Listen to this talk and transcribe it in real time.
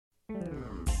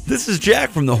This is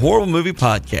Jack from the Horrible Movie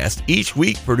Podcast. Each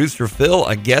week, producer Phil,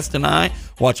 a guest, and I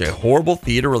watch a horrible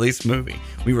theater release movie.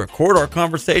 We record our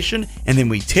conversation, and then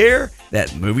we tear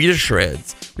that movie to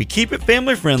shreds. We keep it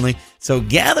family friendly, so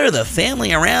gather the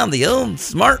family around the old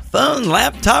smartphone,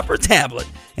 laptop, or tablet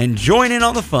and join in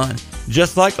on the fun.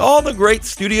 Just like all the great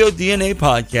Studio DNA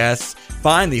podcasts,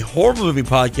 find the Horrible Movie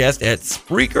Podcast at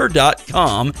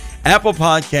Spreaker.com, Apple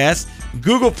Podcasts,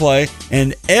 Google Play,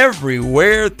 and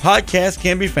everywhere podcasts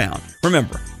can be found.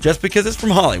 Remember, just because it's from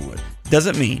Hollywood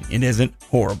doesn't mean it isn't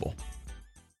horrible.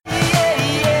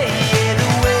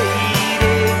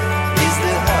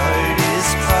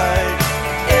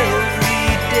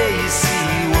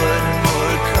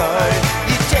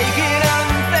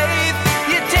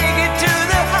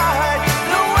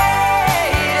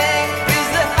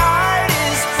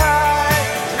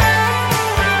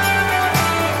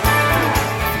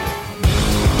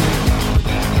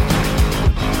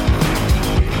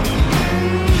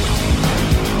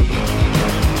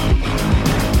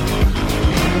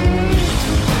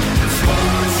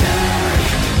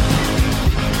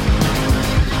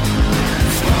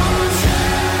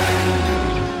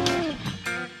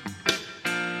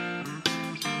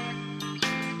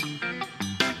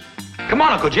 Come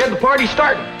on, Uncle Jim, the party's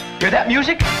starting. Hear that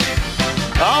music?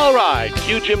 All right,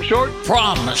 cue Jim Short.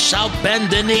 From South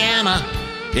Bend, Indiana,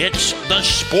 it's the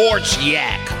Sports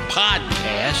Yak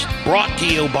Podcast, brought to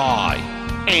you by...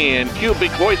 And cue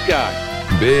Big Voice Guy.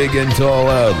 Big and Tall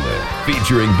Outlet,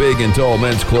 featuring big and tall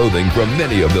men's clothing from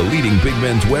many of the leading big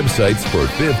men's websites for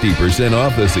 50%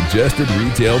 off the suggested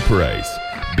retail price.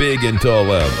 Big and Tall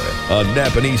Outlet on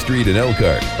Napanee Street in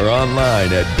Elkhart or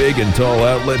online at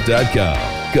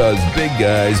bigandtalloutlet.com. Because big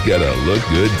guys gotta look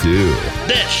good too.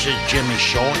 This is Jimmy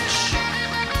Shorts.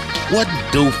 What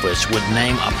doofus would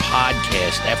name a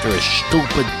podcast after a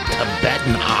stupid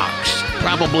Tibetan ox?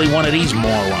 Probably one of these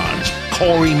morons.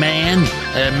 Corey Mann?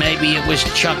 Maybe it was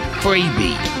Chuck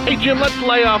Freebie. Hey, Jim, let's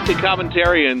lay off the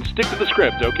commentary and stick to the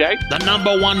script, okay? The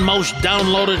 #1 most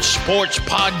downloaded sports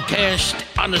podcast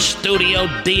on the Studio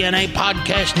DNA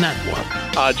Podcast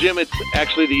Network. Jim, it's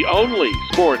actually the only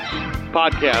sports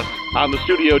podcast on the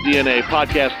Studio DNA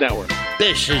Podcast Network.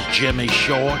 This is Jimmy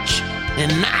Shorts,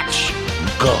 and that's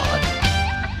good.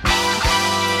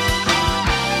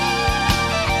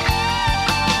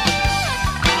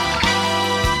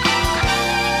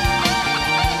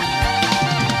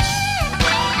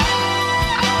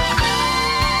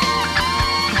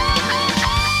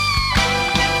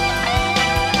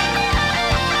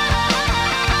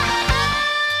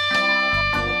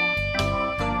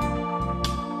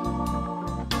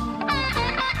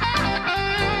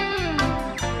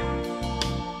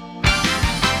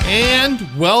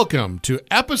 And welcome to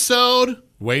episode,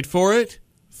 wait for it,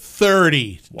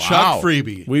 30. Wow. Chuck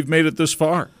Freebie. We've made it this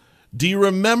far. Do you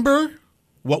remember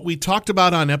what we talked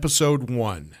about on episode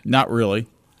 1? Not really.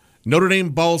 Notre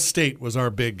Dame Ball State was our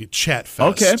big chat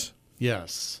fest. Okay.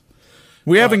 Yes.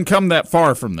 We haven't come that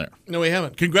far from there. No, we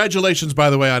haven't. Congratulations, by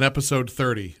the way, on episode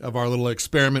 30 of our little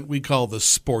experiment we call the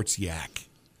Sports Yak.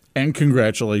 And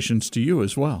congratulations to you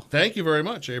as well. Thank you very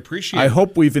much. I appreciate it. I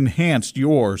hope we've enhanced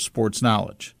your sports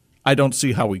knowledge. I don't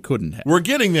see how we couldn't have. We're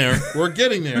getting there. We're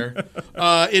getting there.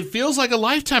 It feels like a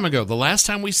lifetime ago. The last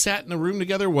time we sat in a room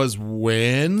together was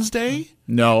Wednesday?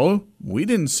 No, we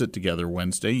didn't sit together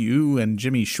Wednesday. You and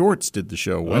Jimmy Shorts did the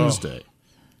show Wednesday.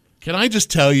 Can I just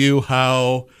tell you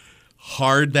how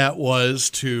hard that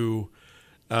was to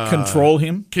control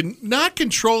him? Not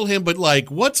control him, but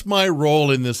like, what's my role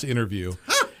in this interview?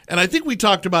 And I think we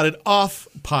talked about it off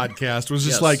podcast. It was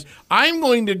just Yes. like, I'm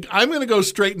going to go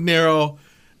straight and narrow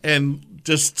and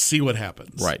just see what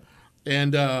happens. Right.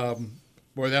 And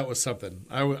boy, that was something.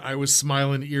 I was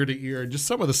smiling ear to ear. Just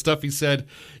some of the stuff he said.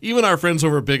 Even our friends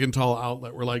over at Big and Tall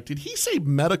Outlet were like, "Did he say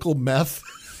medical meth?"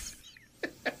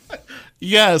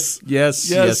 Yes,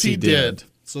 he did.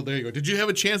 So there you go. Did you have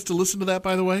a chance to listen to that,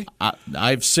 by the way?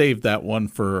 I've saved that one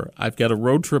for. I've got a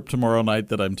road trip tomorrow night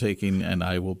that I'm taking, and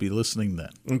I will be listening then.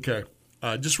 Okay.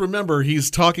 Just remember, he's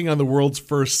talking on the world's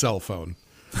first cell phone.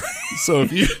 So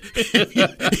if you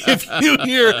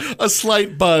hear a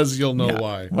slight buzz, you'll know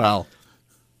why. Well,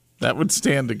 that would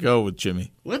stand to go with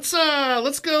Jimmy. Let's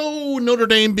go Notre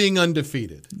Dame being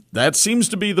undefeated. That seems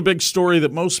to be the big story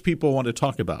that most people want to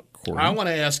talk about, Corey. I want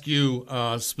to ask you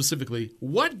specifically,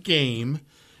 what game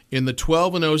in the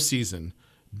 12-0 season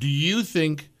do you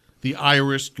think the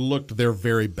Irish looked their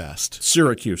very best?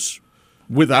 Syracuse,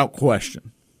 without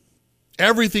question.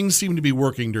 Everything seemed to be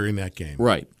working during that game.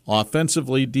 Right.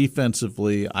 Offensively,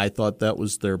 defensively, I thought that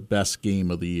was their best game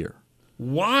of the year.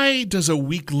 Why does a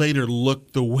week later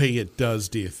look the way it does,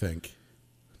 do you think?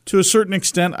 To a certain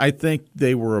extent, I think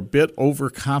they were a bit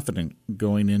overconfident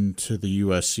going into the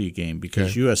USC game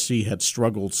because USC had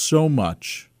struggled so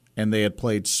much and they had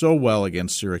played so well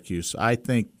against Syracuse. I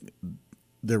think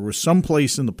there was some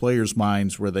place in the players'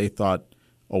 minds where they thought,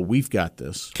 oh, we've got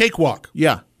this. Cakewalk.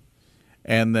 Yeah.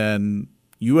 And then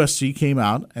USC came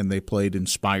out and they played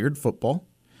inspired football,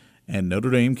 and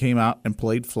Notre Dame came out and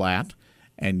played flat,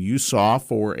 and you saw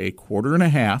for a quarter and a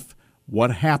half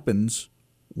what happens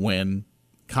when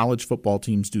college football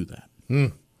teams do that.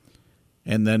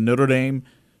 And then Notre Dame,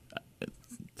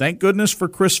 thank goodness for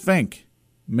Chris Fink,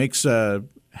 makes a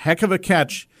heck of a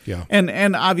catch. Yeah.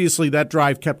 And obviously that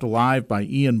drive kept alive by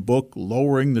Ian Book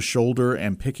lowering the shoulder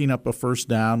and picking up a first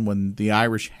down when the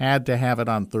Irish had to have it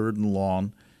on 3rd and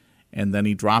long. And then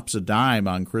he drops a dime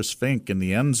on Chris Fink in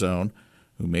the end zone,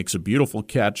 who makes a beautiful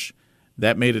catch.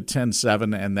 That made it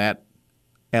 10-7, and that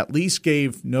at least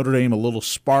gave Notre Dame a little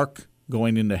spark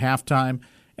going into halftime.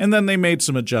 And then they made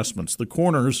some adjustments. The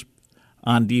corners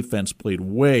on defense played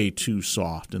way too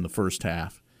soft in the first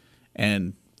half.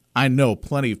 And I know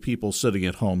plenty of people sitting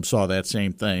at home saw that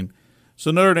same thing.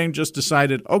 So Notre Dame just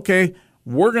decided, okay,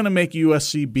 we're going to make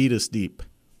USC beat us deep.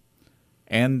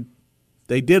 And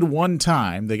they did one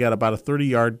time. They got about a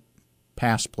 30-yard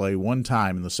pass play one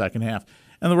time in the second half.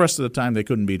 And the rest of the time they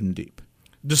couldn't beat them deep.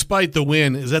 Despite the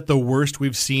win, is that the worst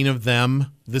we've seen of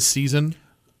them this season?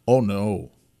 Oh,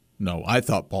 no. No, I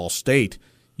thought Ball State.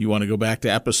 You want to go back to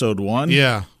episode 1?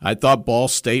 Yeah. I thought Ball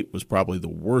State was probably the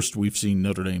worst we've seen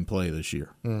Notre Dame play this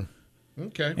year.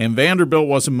 Okay. And Vanderbilt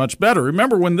wasn't much better.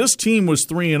 Remember, when this team was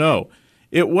 3-0,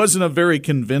 it wasn't a very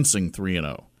convincing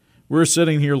 3-0. We were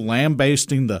sitting here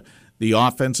lambasting the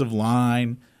offensive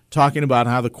line, talking about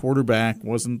how the quarterback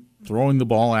wasn't throwing the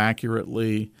ball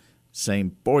accurately,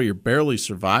 saying, boy, you're barely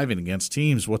surviving against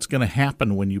teams. What's going to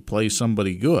happen when you play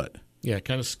somebody good? Yeah,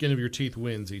 kind of skin of your teeth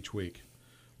wins each week.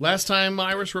 Last time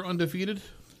Irish were undefeated?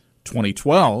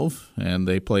 2012, and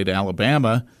they played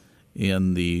Alabama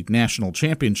in the national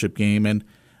championship game, and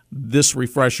this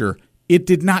refresher, it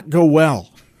did not go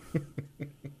well.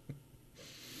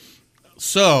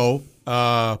 So,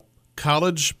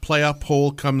 college playoff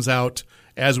poll comes out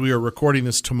as we are recording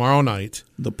this tomorrow night.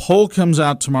 The poll comes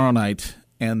out tomorrow night,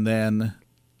 and then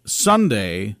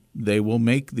Sunday they will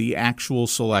make the actual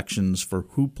selections for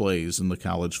who plays in the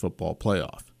college football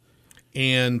playoff.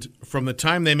 And from the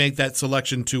time they make that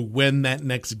selection to when that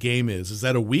next game is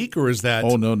that a week or is that?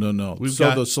 Oh, no.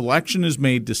 The selection is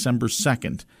made December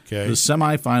 2nd. Okay. The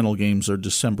semifinal games are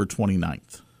December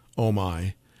 29th. Oh,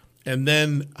 my. And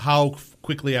then how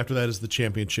quickly after that is the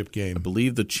championship game? I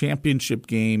believe the championship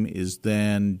game is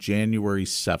then January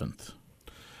 7th.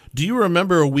 Do you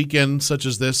remember a weekend such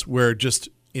as this where just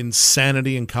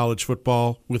insanity in college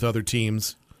football with other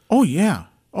teams? Oh, yeah.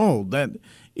 Oh, that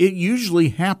it usually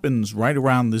happens right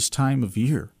around this time of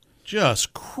year.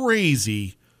 Just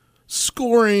crazy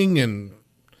scoring. And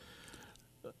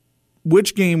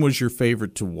which game was your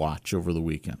favorite to watch over the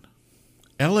weekend?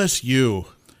 LSU.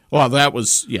 Well, that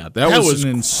was an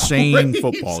insane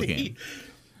football game.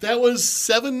 That was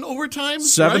 7 overtimes?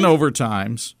 7 right?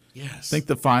 overtimes. Yes. I think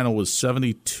the final was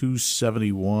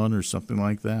 72-71 or something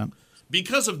like that.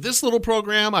 Because of this little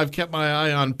program, I've kept my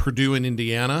eye on Purdue and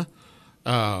Indiana.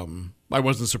 I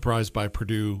wasn't surprised by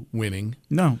Purdue winning.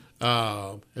 No.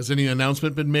 Has any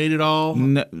announcement been made at all?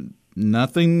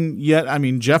 Nothing yet. I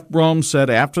mean, Jeff Brom said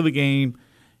after the game,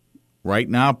 right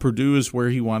now Purdue is where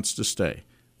he wants to stay.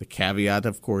 The caveat,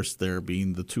 of course, there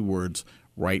being the 2 words,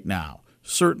 right now.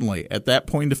 Certainly, at that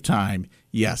point of time,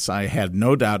 yes, I had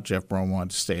no doubt Jeff Brom wanted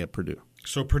to stay at Purdue.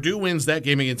 So Purdue wins that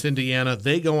game against Indiana.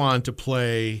 They go on to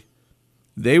play.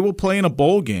 They will play in a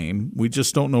bowl game. We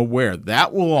just don't know where.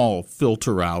 That will all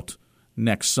filter out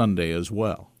next Sunday as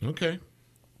well. Okay.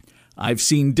 I've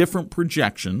seen different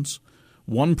projections.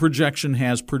 One projection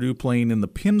has Purdue playing in the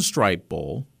Pinstripe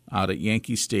Bowl out at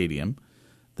Yankee Stadium.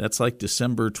 That's like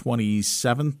December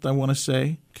 27th, I want to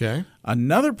say. Okay.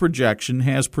 Another projection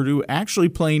has Purdue actually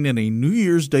playing in a New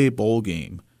Year's Day bowl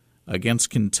game against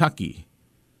Kentucky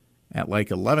at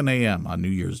like 11 a.m. on New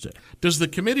Year's Day. Does the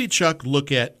committee, Chuck, look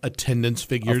at attendance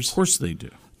figures? Of course they do.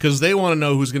 Because they want to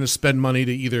know who's going to spend money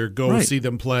to either go see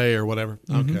them play or whatever.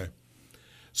 Mm-hmm. Okay.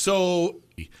 So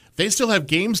they still have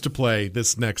games to play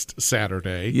this next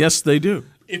Saturday. Yes, they do.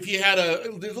 If you had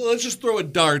let's just throw a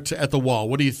dart at the wall.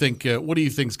 What do you think? What do you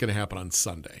think is going to happen on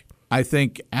Sunday? I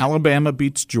think Alabama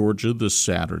beats Georgia this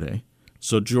Saturday,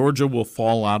 so Georgia will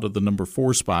fall out of the number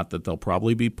 4 spot that they'll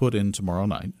probably be put in tomorrow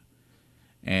night.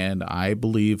 And I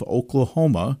believe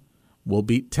Oklahoma will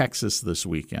beat Texas this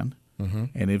weekend. Mm-hmm.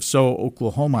 And if so,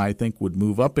 Oklahoma, I think, would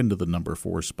move up into the number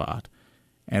 4 spot.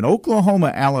 And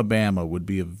Oklahoma-Alabama would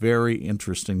be a very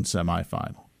interesting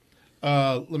semifinal.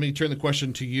 Let me turn the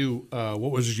question to you.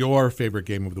 What was your favorite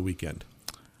game of the weekend?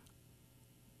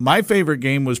 My favorite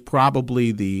game was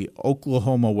probably the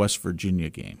Oklahoma-West Virginia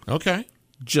game. Okay.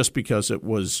 Just because it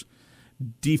was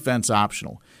defense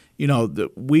optional. You know,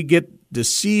 we get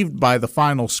deceived by the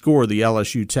final score of the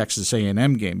LSU-Texas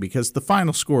A&M game because the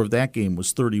final score of that game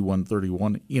was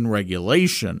 31-31 in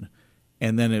regulation,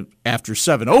 and then after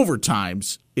 7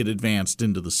 overtimes, it advanced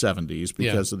into the 70s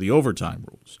because of the overtime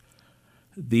rules.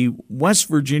 The West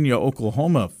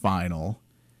Virginia-Oklahoma final,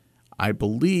 I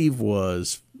believe,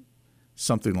 was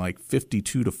something like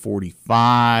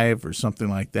 52-45 or something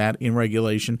like that in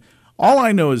regulation. All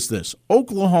I know is this.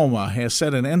 Oklahoma has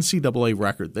set an NCAA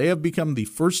record. They have become the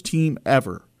first team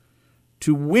ever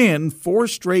to win 4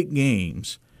 straight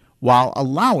games while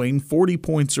allowing 40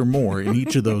 points or more in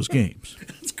each of those games.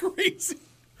 That's crazy.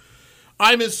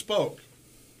 I misspoke.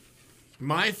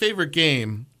 My favorite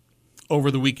game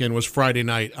over the weekend was Friday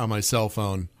night on my cell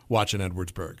phone watching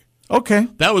Edwardsburg. Okay.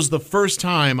 That was the first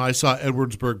time I saw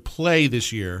Edwardsburg play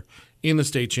this year in the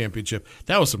state championship.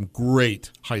 That was some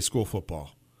great high school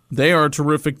football. They are a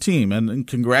terrific team, and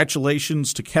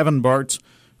congratulations to Kevin Bartz,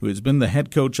 who has been the head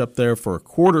coach up there for a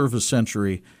quarter of a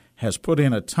century, has put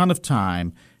in a ton of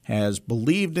time, has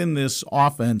believed in this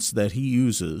offense that he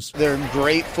uses. They're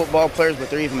great football players, but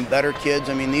they're even better kids.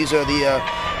 I mean, these are the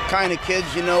kind of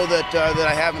kids, you know, that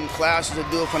I have in classes that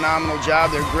do a phenomenal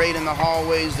job. They're great in the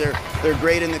hallways. They're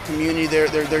great in the community. They're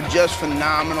just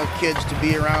phenomenal kids to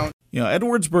be around. You know,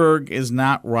 Edwardsburg is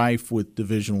not rife with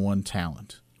Division I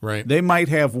talent. Right. They might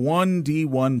have one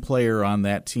D1 player on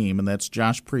that team, and that's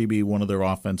Josh Preby, one of their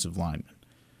offensive linemen.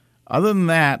 Other than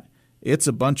that, it's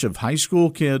a bunch of high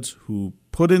school kids who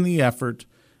put in the effort,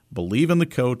 believe in the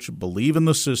coach, believe in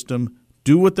the system,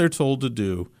 do what they're told to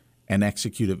do, and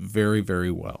execute it very,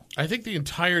 very well. I think the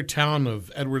entire town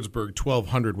of Edwardsburg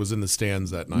 1,200 was in the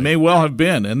stands that night. May well have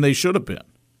been, and they should have been.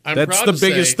 That's the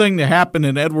biggest thing to happen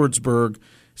in Edwardsburg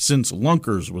since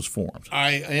Lunkers was formed.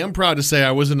 I am proud to say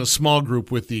I was in a small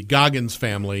group with the Goggins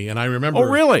family, and I remember. Oh,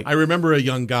 really? I remember a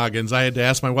young Goggins. I had to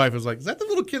ask my wife. I was like, "Is that the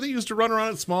little kid that used to run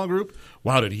around at small group?"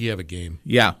 Wow, did he have a game?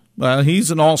 Yeah,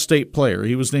 he's an all-state player.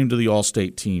 He was named to the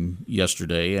all-state team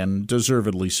yesterday, and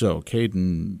deservedly so.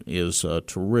 Caden is a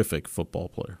terrific football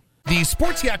player. The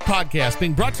Sports Yak Podcast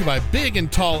being brought to you by Big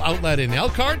and Tall Outlet in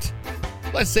Elkhart.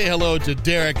 Let's say hello to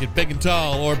Derek at Big and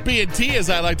Tall, or B&T as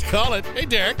I like to call it. Hey,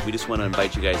 Derek. We just want to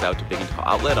invite you guys out to Big and Tall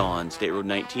Outlet on State Road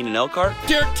 19 in Elkhart.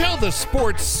 Derek, tell the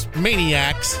sports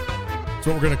maniacs, that's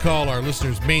what we're going to call our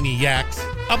listeners, maniacs,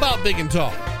 about Big and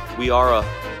Tall. We are a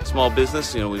small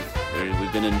business. You know, we've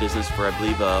been in business for, I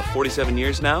believe, 47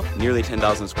 years now. Nearly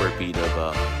 10,000 square feet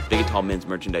of Big and Tall men's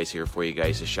merchandise here for you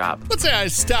guys to shop. Let's say I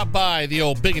stop by the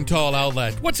old Big and Tall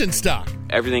Outlet. What's in stock?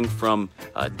 Everything from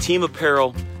team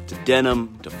apparel to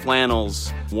denim, to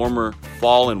flannels, warmer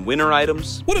fall and winter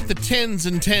items. What if the tens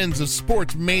and tens of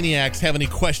sports maniacs have any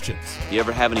questions? If you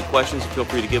ever have any questions, feel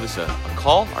free to give us a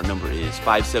call. Our number is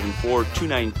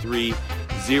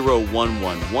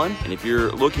 574-293-0111. And if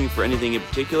you're looking for anything in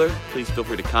particular, please feel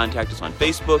free to contact us on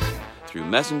Facebook, through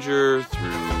Messenger,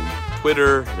 through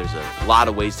Twitter. There's a lot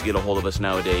of ways to get a hold of us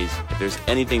nowadays. If there's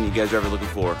anything you guys are ever looking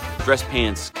for, dress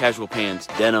pants, casual pants,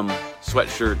 denim,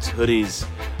 sweatshirts, hoodies,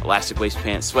 elastic waist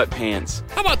pants, sweatpants.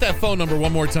 How about that phone number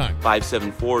one more time?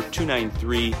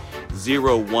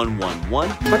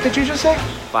 574-293-0111. What did you just say?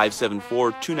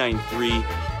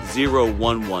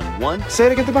 574-293-0111. Say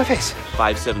it again to my face.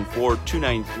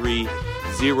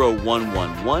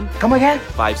 574-293-0111. Come again?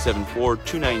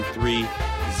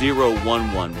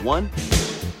 574-293-0111.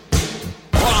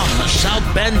 From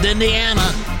South Bend,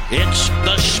 Indiana, it's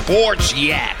the Sports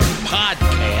Yak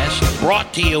Podcast,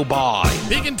 brought to you by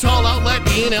Big and Tall Outlet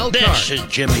in Elkhart. This is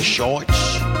Jimmy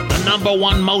Shorts, the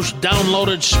 #1 most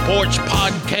downloaded sports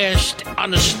podcast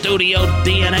on the Studio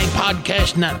DNA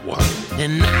Podcast Network.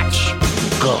 And that's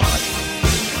good.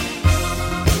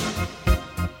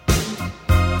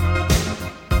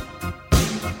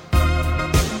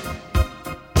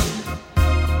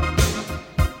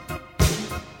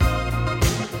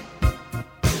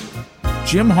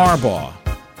 Jim Harbaugh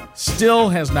still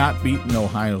has not beaten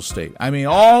Ohio State. I mean,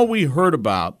 all we heard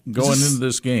about going into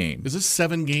this game. Is this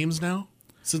 7 games now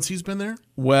since he's been there?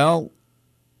 Well,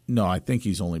 no, I think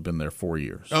he's only been there 4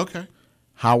 years. Okay.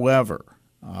 However,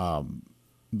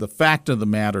 the fact of the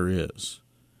matter is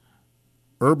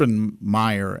Urban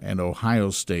Meyer and Ohio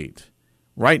State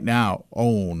right now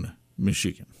own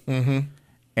Michigan. Mm-hmm.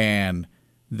 And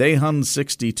they hung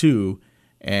 62,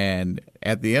 and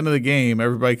at the end of the game,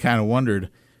 everybody kind of wondered,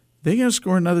 they going to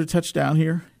score another touchdown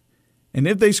here? And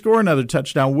if they score another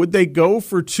touchdown, would they go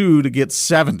for 2 to get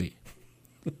 70?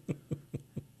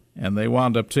 And they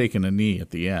wound up taking a knee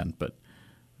at the end. But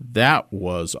that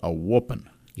was a whooping.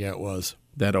 Yeah, it was.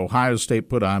 That Ohio State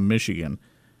put on Michigan.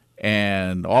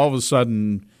 And all of a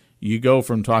sudden, you go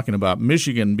from talking about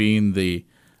Michigan being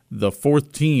the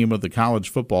fourth team of the college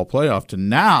football playoff to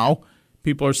now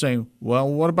people are saying, well,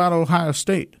 what about Ohio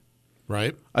State?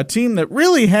 Right. A team that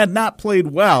really had not played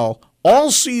well all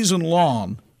season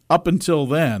long up until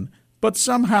then, but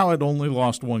somehow had only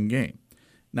lost one game.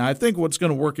 Now, I think what's going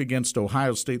to work against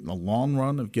Ohio State in the long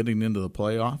run of getting into the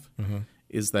playoff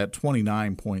is that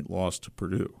 29-point loss to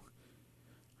Purdue.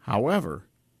 However,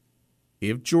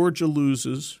 if Georgia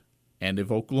loses and if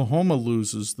Oklahoma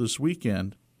loses this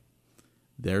weekend,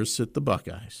 there sit the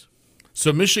Buckeyes.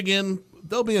 So Michigan,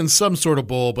 they'll be in some sort of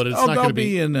bowl, but it's not going to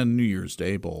be in a New Year's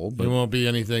Day bowl. But it won't be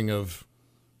anything of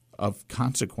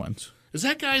consequence. Is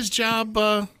that guy's job,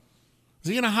 is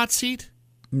he in a hot seat?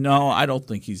 No, I don't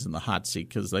think he's in the hot seat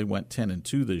because they went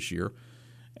 10-2 this year,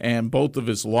 and both of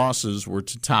his losses were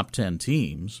to top 10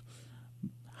 teams.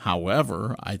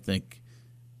 However, I think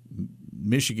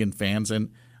Michigan fans,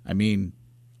 and I mean,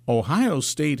 Ohio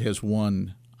State has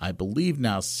won, I believe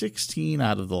now 16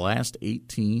 out of the last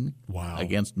 18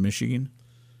 against Michigan.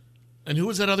 And who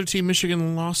was that other team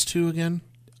Michigan lost to again?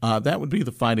 That would be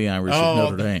the Fighting Irish of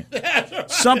Notre Dame.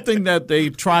 Something that they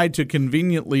tried to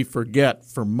conveniently forget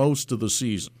for most of the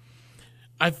season.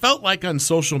 I felt like on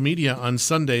social media on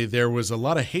Sunday there was a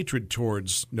lot of hatred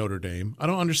towards Notre Dame. I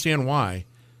don't understand why.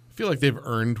 I feel like they've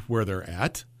earned where they're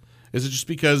at. Is it just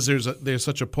because there's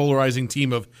such a polarizing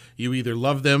team of you either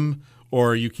love them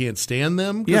or you can't stand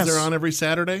them because they're on every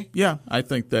Saturday? Yeah, I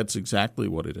think that's exactly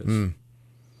what it is.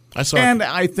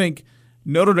 I think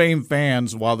Notre Dame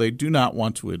fans, while they do not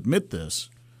want to admit this,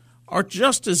 are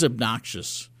just as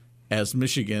obnoxious as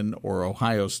Michigan or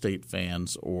Ohio State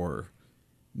fans or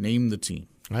name the team.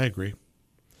 I agree.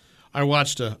 I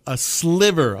watched a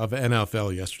sliver of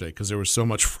NFL yesterday because there was so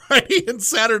much Friday and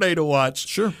Saturday to watch.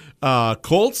 Sure.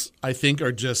 Colts, I think,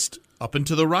 are just up and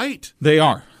to the right. They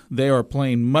are. They are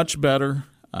playing much better.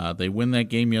 They win that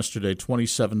game yesterday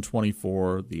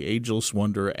 27-24. The ageless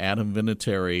wonder, Adam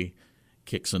Vinatieri,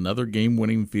 kicks another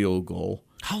game-winning field goal.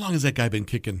 How long has that guy been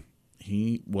kicking?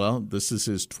 This is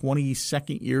his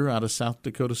 22nd year out of South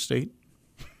Dakota State.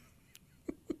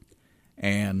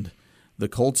 And the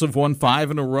Colts have won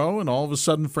 5 in a row, and all of a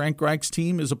sudden Frank Reich's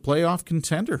team is a playoff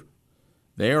contender.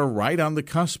 They are right on the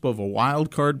cusp of a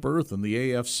wild card berth in the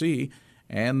AFC,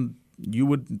 and you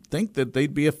would think that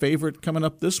they'd be a favorite coming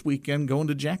up this weekend going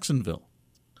to Jacksonville.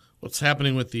 What's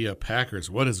happening with the Packers?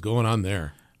 What is going on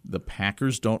there? The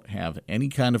Packers don't have any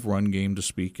kind of run game to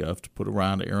speak of to put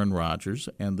around Aaron Rodgers,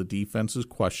 and the defense is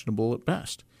questionable at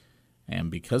best. And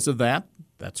because of that,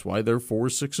 that's why they're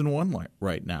 4-6-1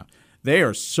 right now. They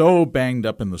are so banged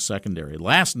up in the secondary.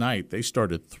 Last night, they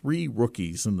started 3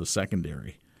 rookies in the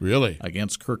secondary. Really?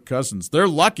 Against Kirk Cousins. They're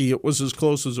lucky it was as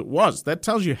close as it was. That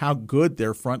tells you how good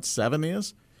their front seven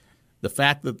is. The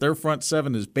fact that their front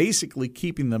seven is basically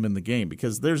keeping them in the game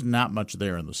because there's not much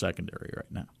there in the secondary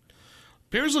right now.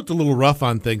 Bears looked a little rough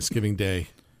on Thanksgiving Day.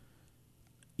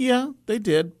 Yeah, they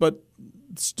did, but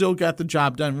still got the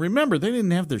job done. Remember, they didn't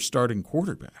have their starting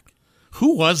quarterback.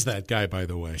 Who was that guy, by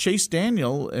the way? Chase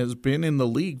Daniel has been in the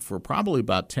league for probably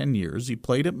about 10 years. He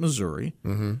played at Missouri.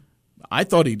 Mm-hmm. I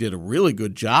thought he did a really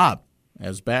good job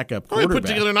as backup quarterback. He put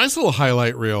together a nice little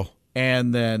highlight reel.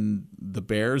 And then the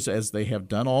Bears, as they have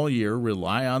done all year,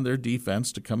 rely on their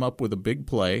defense to come up with a big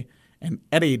play. And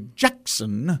Eddie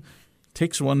Jackson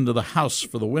takes one to the house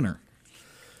for the winner.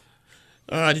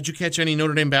 Did you catch any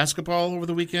Notre Dame basketball over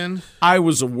the weekend? I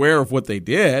was aware of what they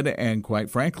did, and quite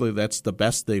frankly, that's the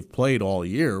best they've played all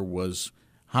year was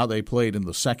how they played in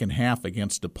the second half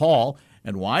against DePaul.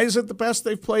 And why is it the best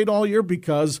they've played all year?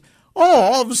 Because,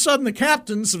 all of a sudden the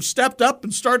captains have stepped up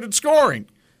and started scoring.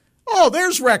 Oh,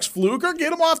 there's Rex Pfluger.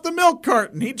 Get him off the milk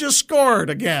carton. He just scored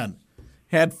again.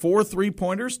 Had 4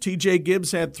 3-pointers. T.J.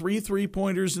 Gibbs had 3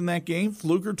 3-pointers in that game.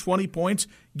 Pfluger, 20 points.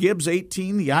 Gibbs,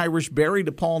 18. The Irish buried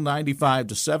DePaul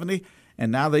 95-70. And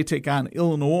now they take on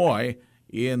Illinois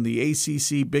in the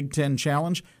ACC Big Ten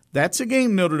Challenge. That's a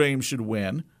game Notre Dame should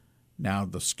win. Now,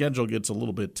 the schedule gets a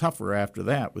little bit tougher after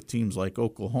that with teams like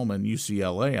Oklahoma and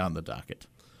UCLA on the docket.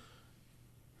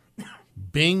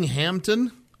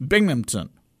 Binghamton?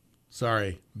 Binghamton.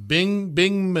 Sorry.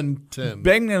 Binghamton.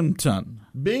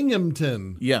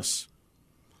 Binghamton. Yes.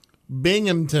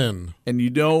 Binghamton. And you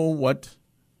know what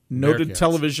noted Bearcats.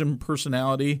 television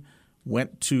personality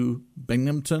went to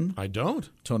Binghamton? I don't.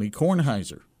 Tony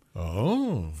Kornheiser.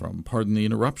 Oh. From Pardon the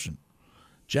Interruption.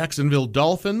 Jacksonville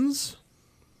Dolphins.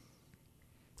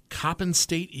 Coppin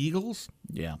State Eagles.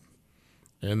 Yeah.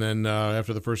 And then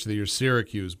after the first of the year,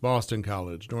 Syracuse, Boston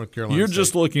College, North Carolina You're State.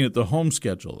 just looking at the home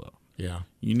schedule, though. Yeah.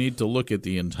 You need to look at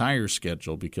the entire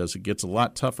schedule because it gets a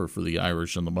lot tougher for the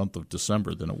Irish in the month of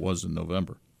December than it was in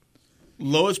November.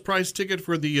 Lowest price ticket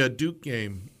for the Duke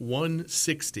game,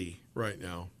 $160 right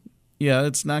now. Yeah,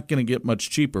 it's not going to get much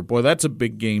cheaper. Boy, that's a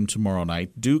big game tomorrow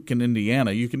night. Duke and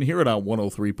Indiana. You can hear it on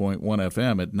 103.1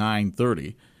 FM at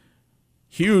 9:30.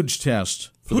 Huge test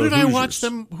for Who the did I Hoosiers. watch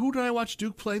them? Who did I watch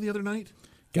Duke play the other night?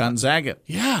 Gonzaga.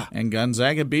 Yeah. And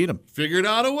Gonzaga beat them. Figured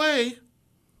out a way.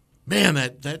 Man,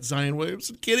 that Zion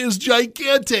Williamson kid is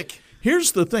gigantic.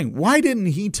 Here's the thing. Why didn't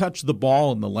he touch the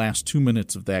ball in the last 2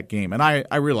 minutes of that game? And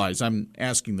I realize I'm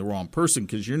asking the wrong person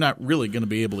because you're not really going to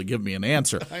be able to give me an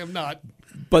answer. I am not.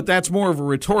 But that's more of a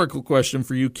rhetorical question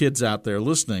for you kids out there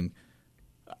listening.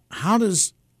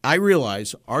 I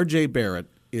realize R.J. Barrett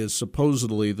is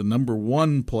supposedly the number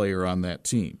one player on that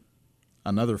team,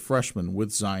 another freshman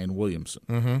with Zion Williamson.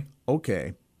 Mm-hmm.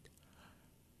 Okay.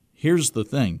 Here's the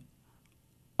thing.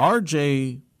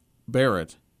 R.J.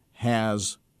 Barrett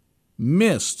has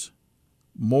missed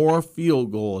more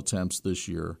field goal attempts this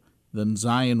year than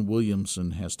Zion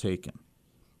Williamson has taken.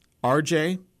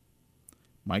 R.J.,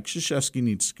 Mike Krzyzewski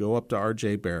needs to go up to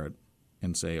R.J. Barrett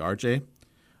and say, R.J.,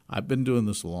 I've been doing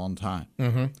this a long time.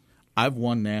 Mm-hmm. I've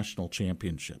won national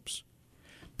championships.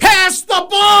 Pass the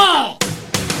ball!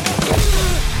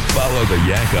 Follow the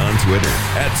Yak on Twitter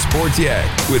at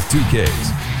SportsYak with 2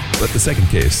 Ks, but the second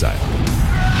K is silent.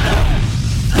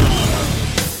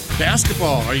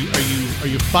 Basketball. Are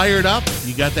you fired up?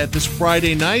 You got that this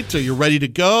Friday night? Are you ready to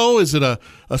go? Is it a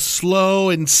slow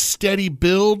and steady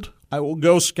build? I will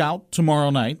go scout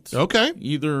tomorrow night. Okay.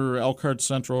 Either Elkhart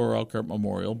Central or Elkhart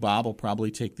Memorial. Bob will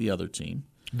probably take the other team.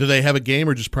 Do they have a game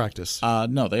or just practice?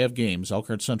 No, they have games.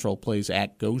 Elkhart Central plays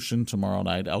at Goshen tomorrow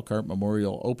night. Elkhart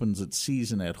Memorial opens its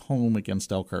season at home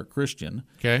against Elkhart Christian.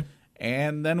 Okay.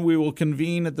 And then we will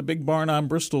convene at the Big Barn on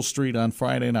Bristol Street on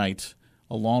Friday night,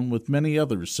 along with many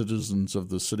other citizens of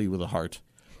the city with a heart,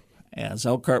 as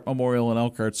Elkhart Memorial and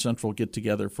Elkhart Central get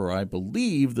together for, I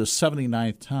believe, the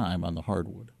 79th time on the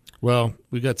hardwood. Well,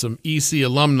 we got some EC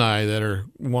alumni that are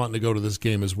wanting to go to this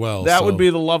game as well. That would be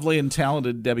the lovely and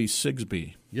talented Debbie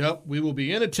Sigsby. Yep, we will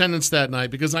be in attendance that night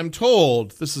because I'm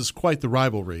told this is quite the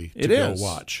rivalry to go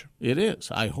watch. It is.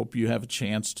 I hope you have a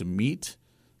chance to meet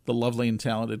the lovely and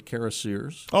talented Kara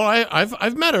Sears. Oh,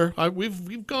 I've met her.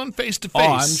 We've gone face to face.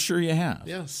 Oh, I'm sure you have.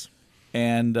 Yes.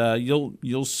 And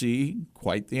you'll see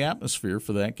quite the atmosphere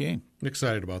for that game.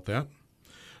 Excited about that.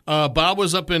 Bob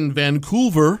was up in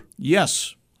Vancouver.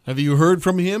 Yes. Have you heard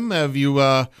from him? Have you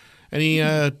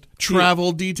any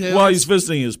travel details? Well, he's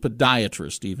visiting his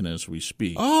podiatrist even as we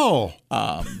speak. Oh.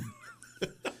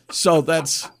 So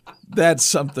that's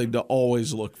something to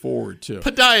always look forward to.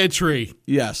 Podiatry.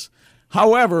 Yes.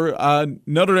 However,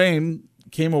 Notre Dame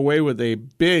came away with a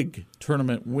big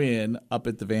tournament win up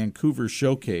at the Vancouver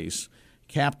Showcase,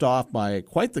 capped off by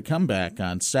quite the comeback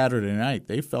on Saturday night.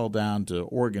 They fell down to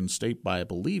Oregon State by, I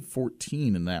believe,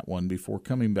 14 in that one before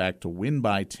coming back to win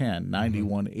by 10,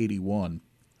 91-81,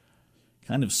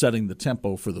 kind of setting the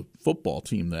tempo for the football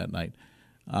team that night.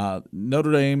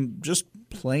 Notre Dame just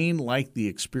playing like the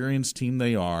experienced team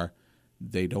they are.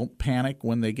 They don't panic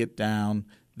when they get down.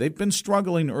 They've been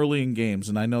struggling early in games,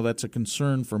 and I know that's a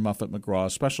concern for Muffet McGraw,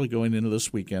 especially going into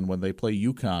this weekend when they play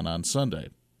UConn on Sunday.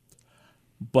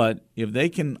 But if they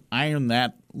can iron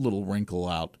that little wrinkle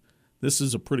out, this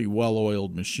is a pretty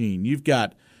well-oiled machine. You've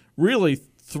got really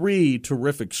 3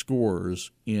 terrific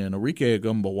scorers in Arike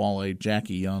Ogumbawale,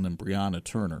 Jackie Young, and Brianna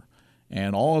Turner,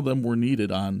 and all of them were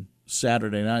needed on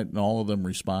Saturday night, and all of them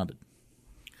responded.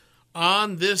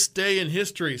 On this day in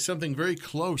history, something very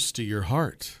close to your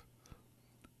heart.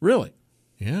 Really?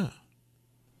 Yeah.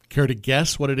 Care to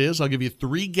guess what it is? I'll give you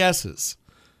 3 guesses.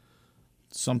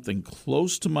 Something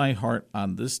close to my heart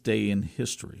on this day in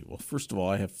history. Well, first of all,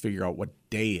 I have to figure out what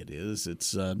day it is.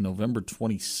 It's November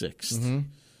 26th. Mm-hmm.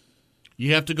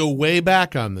 You have to go way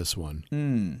back on this one.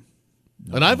 And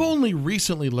I've only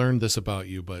recently learned this about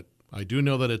you, but I do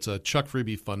know that it's a Chuck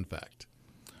Freebie fun fact.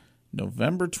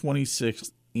 November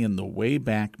 26th in the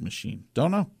Wayback Machine.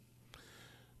 Don't know.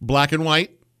 Black and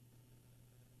white.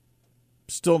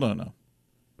 Still don't know.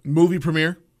 Movie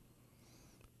premiere.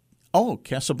 Oh,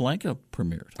 Casablanca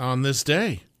premiered. On this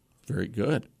day. Very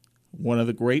good. One of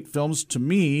the great films, to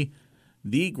me,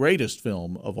 the greatest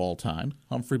film of all time.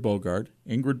 Humphrey Bogart,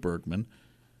 Ingrid Bergman,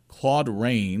 Claude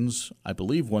Rains, I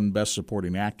believe won Best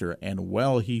Supporting Actor, and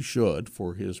well he should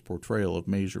for his portrayal of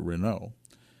Major Renault.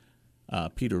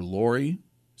 Peter Lorre,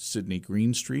 Sidney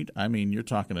Greenstreet. I mean, you're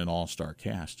talking an all-star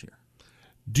cast here.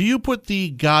 Do you put the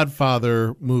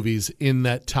Godfather movies in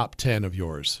that top 10 of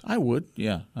yours? I would,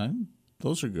 yeah.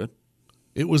 Those are good.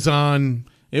 It was on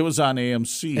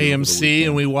AMC. AMC,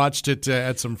 and we watched it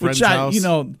at some friend's house.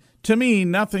 To me,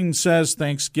 nothing says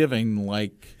Thanksgiving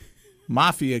like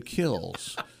Mafia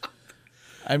Kills.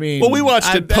 I mean, well, we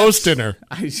watched it post-dinner.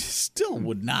 I still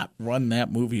would not run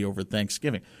that movie over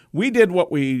Thanksgiving. We did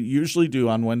what we usually do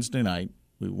on Wednesday night.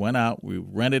 We went out, we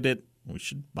rented it. We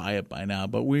should buy it by now,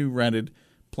 but we rented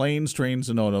Planes, Trains,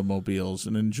 and Automobiles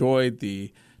and enjoyed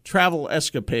the travel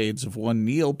escapades of one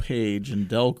Neil Page and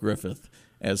Del Griffith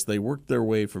as they worked their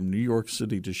way from New York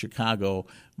City to Chicago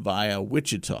via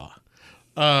Wichita.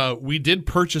 We did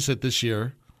purchase it this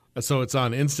year, so it's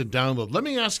on instant download. Let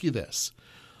me ask you this.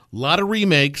 A lot of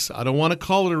remakes. I don't want to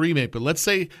call it a remake, but let's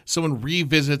say someone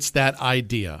revisits that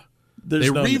idea.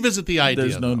 Revisit the idea.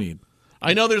 There's no need.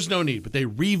 I know there's no need, but they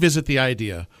revisit the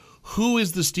idea. Who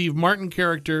is the Steve Martin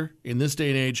character in this day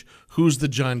and age? Who's the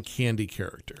John Candy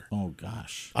character? Oh,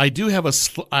 gosh. I have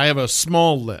a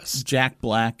small list. Jack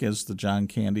Black as the John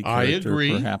Candy character, I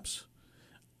agree. Perhaps.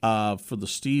 For the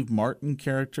Steve Martin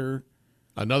character.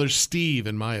 Another Steve,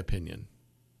 in my opinion.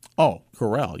 Oh,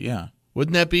 Carell, yeah.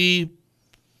 Wouldn't that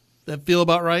feel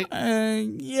about right?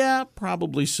 Yeah,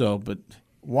 probably so, but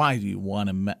why do you want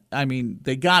to? I mean,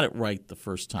 they got it right the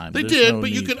first time. They did,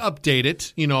 but you could update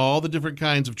it. All the different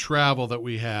kinds of travel that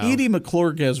we have. Edie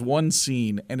McClurg has one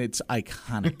scene, and it's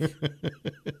iconic.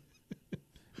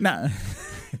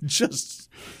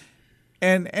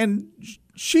 And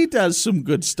she does some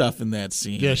good stuff in that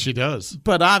scene. Yeah, she does.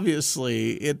 But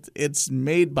obviously, it's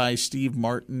made by Steve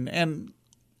Martin and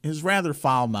is rather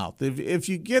foul-mouthed. If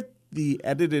you get the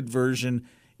edited version,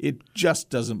 it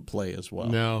just doesn't play as well.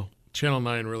 No. Channel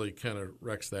 9 really kind of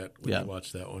wrecks that when you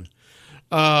watch that one.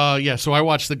 So I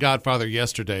watched The Godfather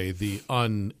yesterday, the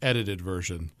unedited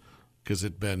version, because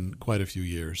it'd been quite a few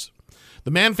years.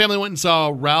 The Mann family went and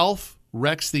saw Ralph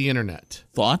Wrecks the Internet.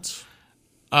 Thoughts?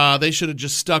 They should have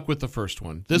just stuck with the first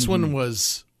one. This one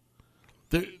was...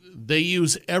 They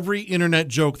use every internet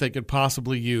joke they could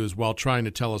possibly use while trying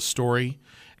to tell a story.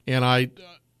 And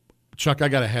Chuck, I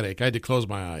got a headache. I had to close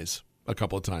my eyes a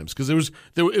couple of times because it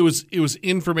was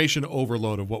information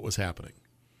overload of what was happening.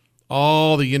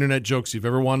 All the internet jokes you've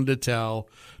ever wanted to tell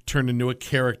turned into a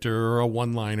character or a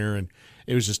one-liner, and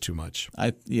it was just too much.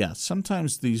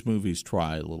 Sometimes these movies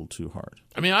try a little too hard.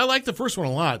 I mean, I like the first one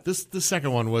a lot. The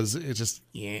second one was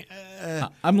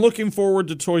I'm looking forward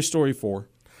to Toy Story 4.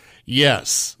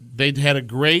 Yes, they had a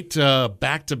great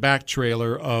back-to-back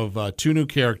trailer of two new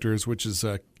characters, which is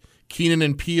Keenan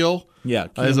and Peele. Yeah,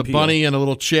 as a bunny and a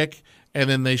little chick, and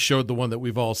then they showed the one that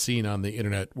we've all seen on the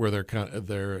internet, where they're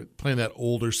playing that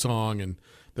older song and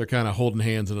they're kind of holding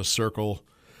hands in a circle,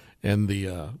 and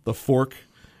the fork.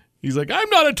 He's like, "I'm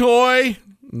not a toy,"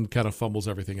 and kind of fumbles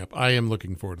everything up. I am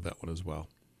looking forward to that one as well.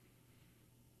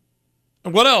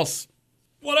 And what else?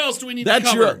 What else do we need to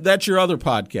cover? That's your other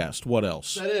podcast. What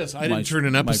else? That is. I didn't turn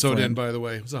an episode in, by the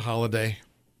way. It was a holiday.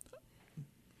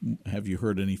 Have you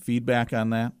heard any feedback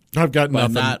on that? I've got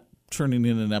nothing. By not turning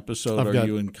in an episode, are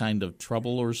you in kind of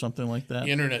trouble or something like that?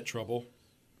 Internet trouble.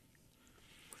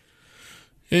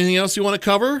 Anything else you want to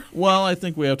cover? Well, I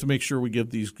think we have to make sure we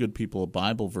give these good people a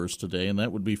Bible verse today, and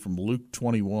that would be from Luke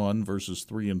 21, verses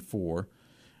 3 and 4,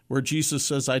 where Jesus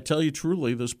says, "I tell you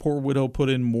truly, this poor widow put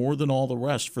in more than all the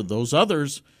rest, for those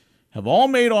others have all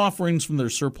made offerings from their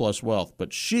surplus wealth,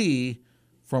 but she,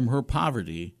 from her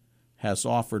poverty, has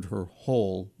offered her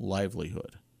whole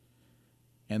livelihood."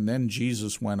 And then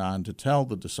Jesus went on to tell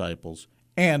the disciples,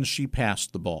 and she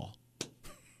passed the ball.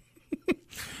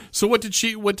 So what's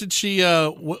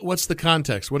the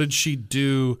context? What did she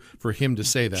do for him to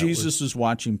say that? Jesus is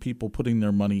watching people putting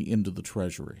their money into the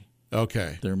treasury.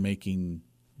 Okay. They're making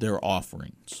their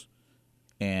offerings.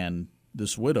 And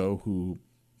this widow, who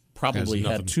probably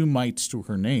had 2 mites to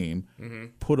her name,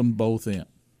 put them both in.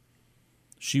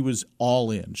 She was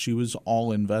all in. She was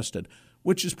all invested,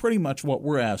 which is pretty much what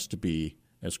we're asked to be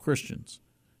as Christians.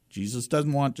 Jesus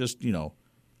doesn't want just,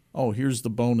 here's the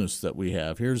bonus that we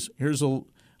have.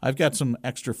 I've got some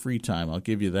extra free time. I'll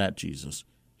give you that, Jesus.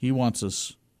 He wants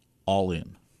us all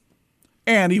in.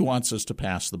 And he wants us to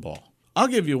pass the ball. I'll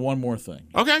give you one more thing.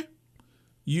 Okay.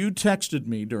 You texted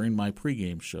me during my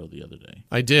pregame show the other day.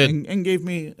 I did. And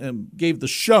gave the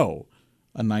show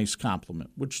a nice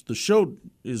compliment, which the show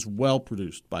is well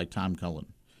produced by Tom Cullen.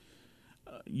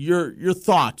 Your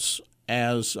thoughts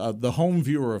as the home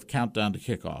viewer of Countdown to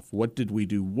Kickoff. What did we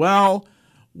do well?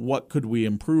 What could we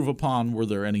improve upon? Were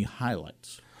there any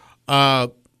highlights?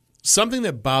 something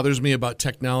that bothers me about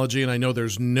technology, and I know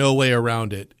there's no way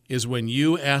around it, is when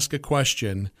you ask a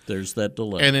question, there's that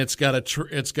delay, and it's got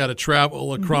to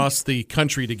travel across the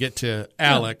country to get to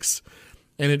Alex,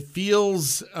 and it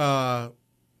feels,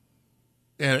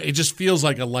 it just feels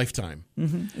like a lifetime.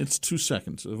 It's 2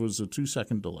 seconds. It was a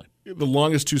 2-second delay. The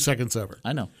longest 2 seconds ever.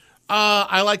 I know.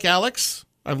 I like Alex.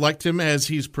 I've liked him as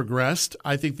he's progressed.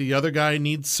 I think the other guy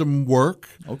needs some work.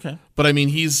 Okay. But I mean,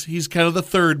 he's kind of the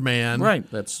third man. Right.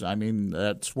 That's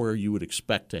where you would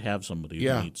expect to have somebody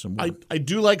who needs some work. I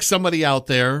do like somebody out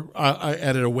there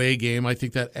at an away game. I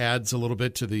think that adds a little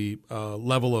bit to the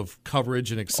level of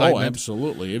coverage and excitement. Oh,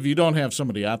 absolutely. If you don't have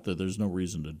somebody out there, there's no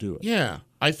reason to do it. Yeah.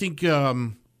 I think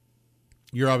you're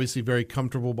obviously very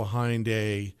comfortable behind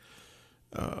a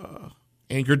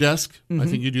anchor desk. I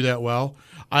think you do that well.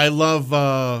 I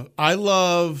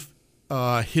love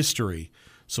history.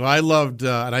 So I loved,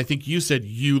 and I think you said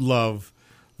you love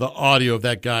the audio of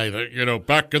that guy that,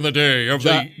 back in the day of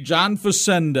John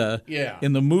Facenda Yeah.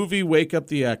 in the movie Wake Up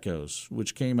the Echoes,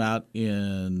 which came out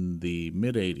in the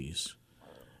mid-'80s,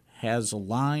 has a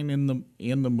line in the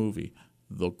movie,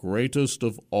 "The greatest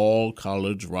of all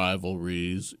college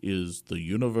rivalries is the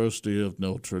University of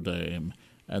Notre Dame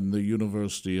and the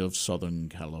University of Southern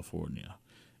California."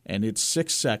 And it's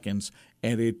 6 seconds,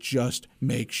 and it just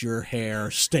makes your hair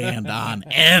stand on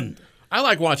end. I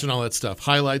like watching all that stuff,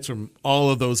 highlights from all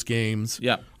of those games.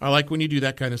 Yeah. I like when you do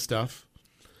that kind of stuff.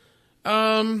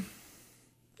 Player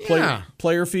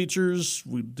features.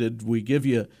 Did we give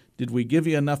you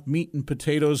enough meat and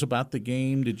potatoes about the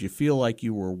game? Did you feel like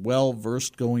you were well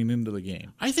versed going into the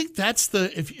game? I think that's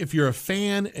if you're a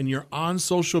fan and you're on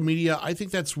social media, I think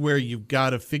that's where you've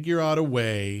got to figure out a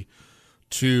way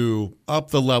to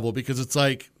up the level, because it's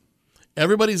like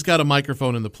everybody's got a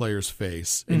microphone in the player's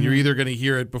face, and you're either going to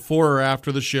hear it before or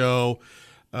after the show.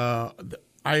 I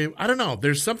don't know.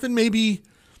 There's something maybe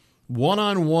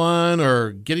one-on-one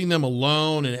or getting them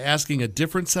alone and asking a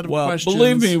different set of questions.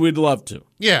 Believe me, we'd love to.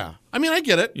 Yeah. I mean, I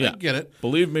get it. Yeah. I get it.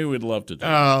 Believe me, we'd love to do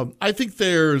I think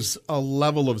there's a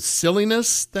level of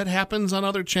silliness that happens on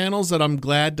other channels that I'm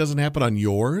glad doesn't happen on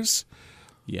yours.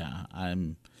 Yeah,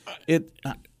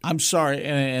 I'm sorry,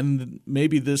 and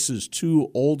maybe this is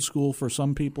too old school for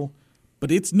some people,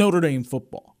 but it's Notre Dame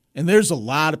football. And there's a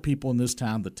lot of people in this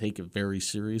town that take it very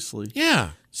seriously.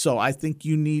 Yeah. So I think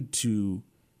you need to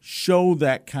show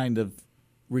that kind of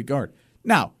regard.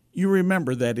 Now, you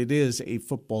remember that it is a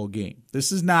football game.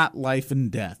 This is not life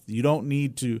and death. You don't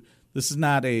need to – this is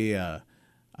not a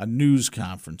news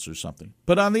conference or something.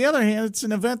 But on the other hand, it's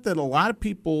an event that a lot of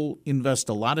people invest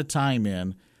a lot of time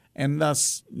in, and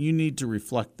thus you need to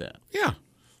reflect that. Yeah.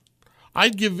 I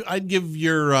would give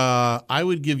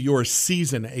your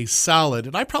season a solid,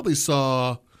 and I probably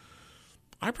saw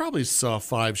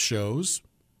 5 shows.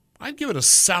 I'd give it a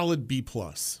solid B+.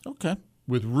 Okay.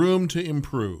 With room to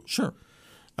improve. Sure.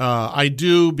 I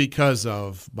do, because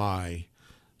of my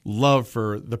love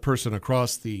for the person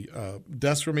across the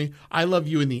desk from me. I love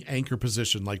you in the anchor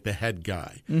position, like the head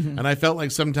guy. Mm-hmm. And I felt like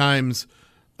sometimes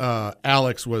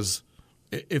Alex was –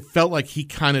 it felt like he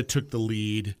kind of took the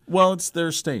lead. Well, it's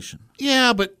their station.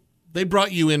 Yeah, but they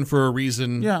brought you in for a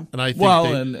reason. Yeah. And I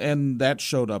think and that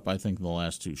showed up, I think, in the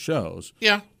last 2 shows.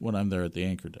 Yeah. When I'm there at the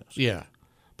anchor desk. Yeah.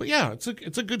 But yeah, it's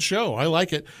a good show. I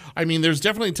like it. I mean, there's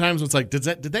definitely times when it's like, did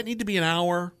that need to be an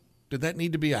hour? Did that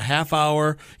need to be a half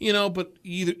hour? But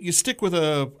either you stick with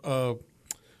a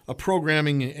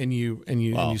programming and you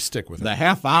stick with it. The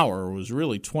half hour was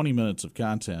really 20 minutes of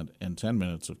content and 10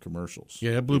 minutes of commercials.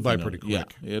 Yeah, it blew by pretty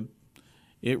quick. Yeah,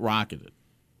 it rocketed.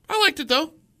 I liked it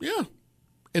though. Yeah.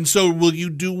 And so, will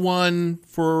you do one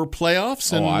for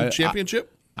playoffs and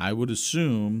championship? I would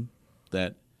assume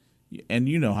that. And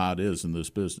you know how it is in this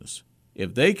business.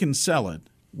 If they can sell it,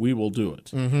 we will do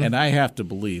it. Mm-hmm. And I have to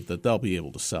believe that they'll be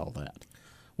able to sell that.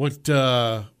 Where's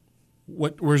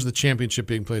the championship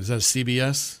being played? Is that a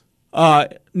CBS?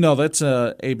 No, that's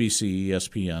a ABC,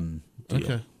 ESPN deal.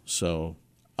 Okay. So,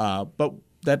 but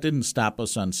that didn't stop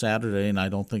us on Saturday, and I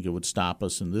don't think it would stop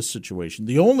us in this situation.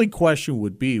 The only question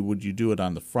would be, would you do it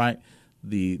on the Friday?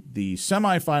 The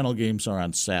semifinal games are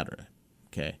on Saturday.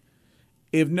 Okay.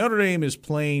 If Notre Dame is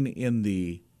playing in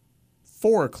the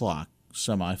 4:00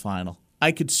 semifinal,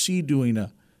 I could see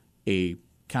doing a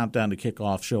countdown to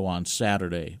kickoff show on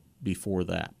Saturday before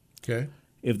that. Okay.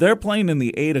 If they're playing in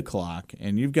the 8:00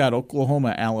 and you've got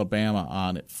Oklahoma, Alabama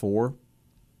on at 4,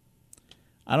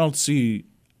 I don't see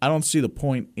the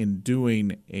point in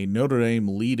doing a Notre Dame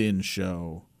lead-in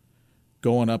show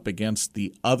going up against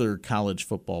the other college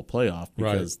football playoff,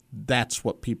 because that's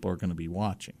what people are going to be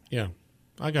watching. Yeah,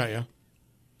 I got you.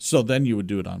 So then you would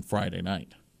do it on Friday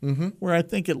night. where I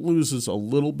think it loses a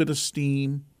little bit of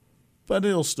steam, but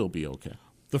it'll still be okay.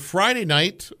 The Friday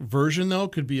night version, though,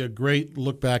 could be a great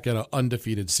look back at an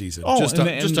undefeated season. Oh, just and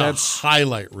a that's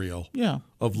highlight reel. Yeah,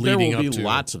 of leading there will up be to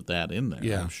lots of that in there.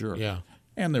 Yeah, I'm sure. Yeah,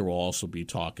 and there will also be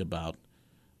talk about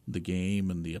the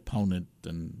game and the opponent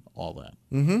and all that.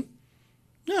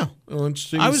 yeah. Well,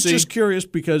 interesting. I to was see. just curious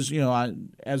because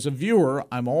as a viewer,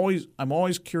 I'm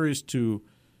always curious to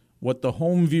what the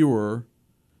home viewer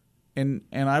and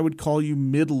I would call you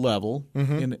mid-level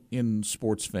in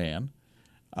sports fan.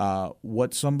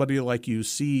 What somebody like you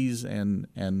sees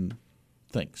and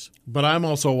thinks. But I'm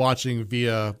also watching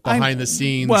via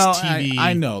behind-the-scenes TV.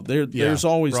 I know. There's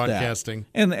always broadcasting.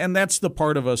 that. And that's the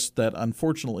part of us that,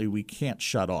 unfortunately, we can't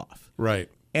shut off. Right.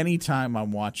 Anytime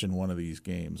I'm watching one of these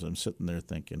games, I'm sitting there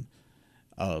thinking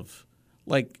of,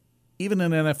 like, even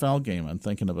an NFL game, I'm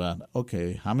thinking about,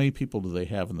 okay, how many people do they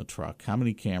have in the truck? How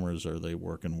many cameras are they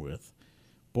working with?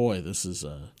 Boy, this is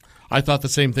a... I thought the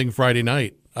same thing Friday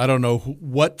night. I don't know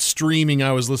what streaming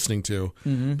I was listening to,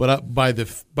 but by the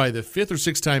fifth or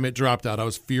sixth time it dropped out, I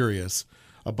was furious.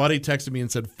 A buddy texted me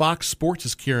and said Fox Sports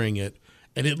is carrying it,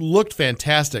 and it looked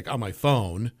fantastic on my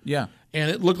phone. Yeah,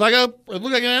 and it looked like an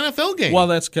NFL game. Well,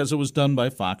 that's because it was done by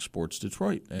Fox Sports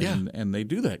Detroit, and they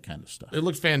do that kind of stuff. It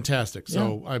looked fantastic.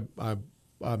 So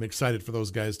I'm excited for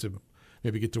those guys to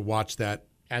maybe get to watch that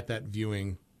at that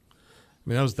viewing. I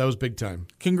mean, that was big time.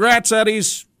 Congrats,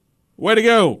 Eddies. Way to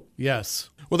go. Yes.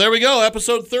 Well, there we go.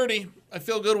 Episode 30. I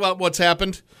feel good about what's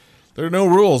happened. There are no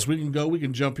rules. We can go. We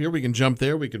can jump here. We can jump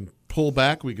there. We can pull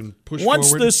back. We can push Once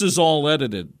forward. this is all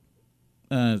edited,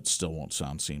 it still won't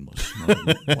sound seamless. What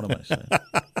am I saying?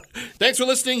 Thanks for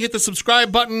listening. Hit the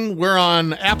subscribe button. We're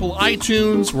on Apple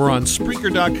iTunes. We're on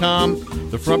Spreaker.com,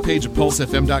 the front page of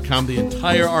PulseFM.com, the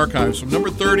entire archives from number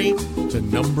 30 to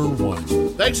number 1.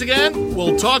 Thanks again.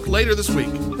 We'll talk later this week.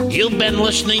 You've been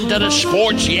listening to the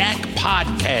Sports Yak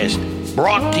Podcast,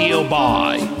 brought to you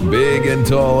by Big and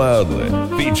Tall Outlet,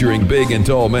 featuring big and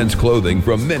tall men's clothing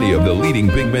from many of the leading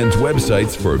big men's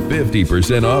websites for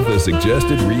 50% off the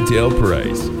suggested retail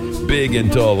price. Big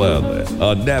and Tall Outlet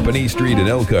on Napanee Street in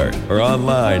Elkhart or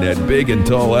online at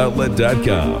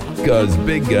bigandtalloutlet.com. Because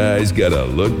big guys gotta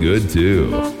look good too.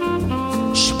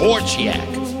 Sports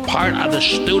Yak, part of the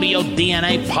Studio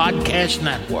DNA Podcast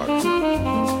Network.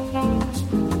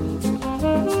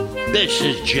 This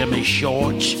is Jimmy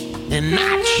Shorts, and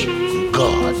that's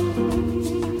good.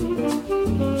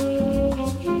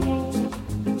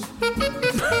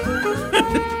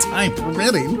 Time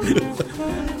permitting.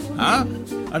 Huh?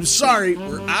 I'm sorry,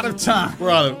 we're out of time. We're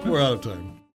out of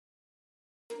time.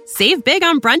 Save big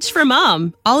on brunch for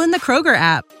mom, all in the Kroger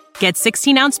app. Get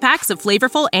 16-ounce packs of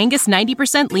flavorful Angus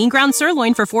 90% lean ground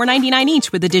sirloin for $4.99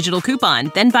 each with a digital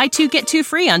coupon. Then buy 2, get 2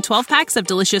 free on 12 packs of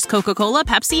delicious Coca-Cola,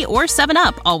 Pepsi, or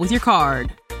 7-Up, all with your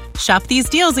card. Shop these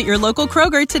deals at your local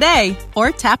Kroger today,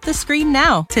 or tap the screen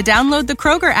now to download the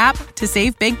Kroger app to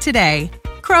save big today.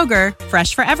 Kroger,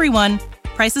 fresh for everyone.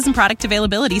 Prices and product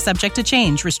availability subject to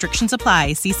change. Restrictions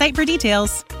apply. See site for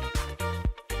details.